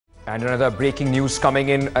And another breaking news coming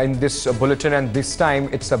in this bulletin, and this time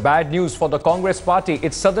it's a bad news for the Congress party.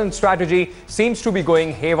 Its southern strategy seems to be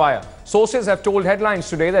going haywire. Sources have told Headlines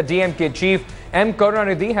today that DMK chief M.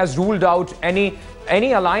 Karunanidhi has ruled out any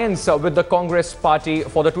alliance with the Congress party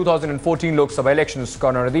for the 2014 Lok Sabha elections.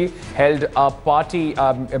 Karunanidhi held a party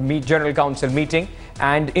general council meeting,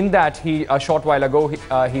 and in that a short while ago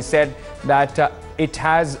he said that it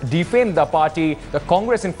has defamed the party. The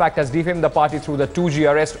Congress, in fact, has defamed the party through the 2G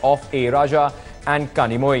arrest of A. Raja and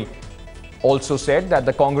Kanimoy. Also said that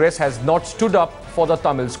the Congress has not stood up for the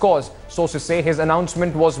Tamils cause. Sources say his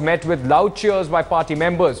announcement was met with loud cheers by party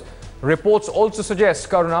members. Reports also suggest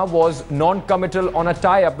Karuna was non-committal on a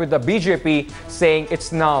tie-up with the BJP, saying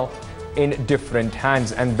it's now in different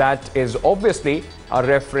hands. And that is obviously a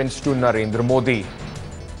reference to Narendra Modi.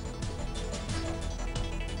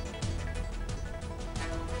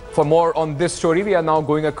 For more on this story, we are now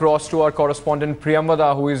going across to our correspondent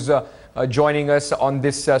Priyamvada, who is joining us on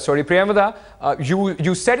this story. Priyamvada,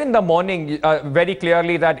 you said in the morning very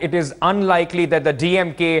clearly that it is unlikely that the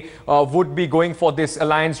DMK would be going for this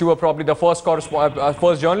alliance. You were probably the first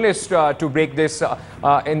journalist to break this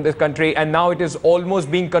in the country, and now it is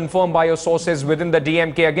almost being confirmed by your sources within the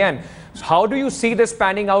DMK again. So how do you see this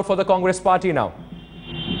panning out for the Congress party now?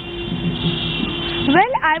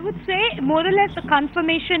 Well, I would say more or less the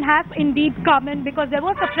confirmation has indeed come in, because there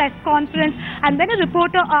was a press conference and then a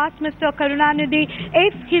reporter asked Mr. Karunanidhi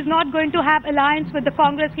if he's not going to have alliance with the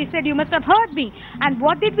Congress. He said, "You must have heard me." And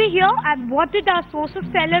what did we hear and what did our sources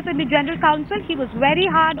tell us in the General Council? He was very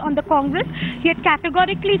hard on the Congress. He had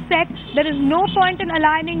categorically said there is no point in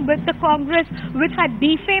aligning with the Congress, which had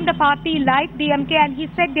defamed the party like DMK, and he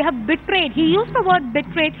said they have betrayed. He used the word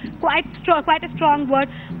betrayed, quite a strong word,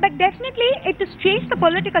 but definitely it has changed the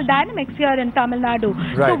political dynamics here in Tamil Nadu.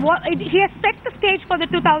 Right. So he has set the stage for the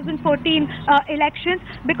 2014 elections,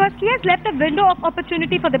 because he has left a window of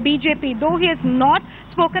opportunity for the BJP. Though he has not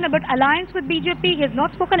spoken about alliance with BJP, he has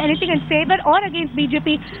not spoken anything in favor or against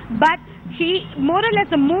BJP, but he, more or less,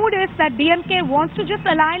 the mood is that DMK wants to just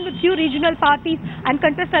align with few regional parties and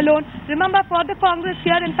contest alone. Remember, for the Congress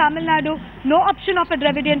here in Tamil Nadu, no option of a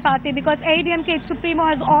Dravidian party, because ADMK, its Supremo,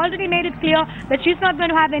 has already made it clear that she's not going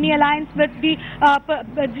to have any alliance with the,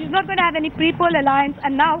 she's not going to have any pre-poll alliance,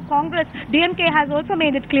 and now Congress, DMK has also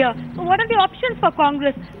made it clear. So what are the options for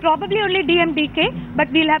Congress? Probably only DMDK, but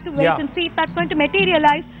we'll have to wait and see if that's going to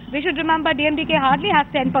materialize. We should remember DMDK hardly has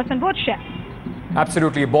 10% vote share.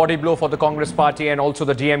 Absolutely. Body blow for the Congress party, and also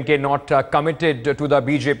the DMK not committed to the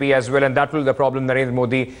BJP as well. And that will be the problem Narendra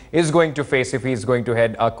Modi is going to face if he is going to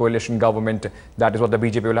head a coalition government. That is what the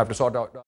BJP will have to sort out.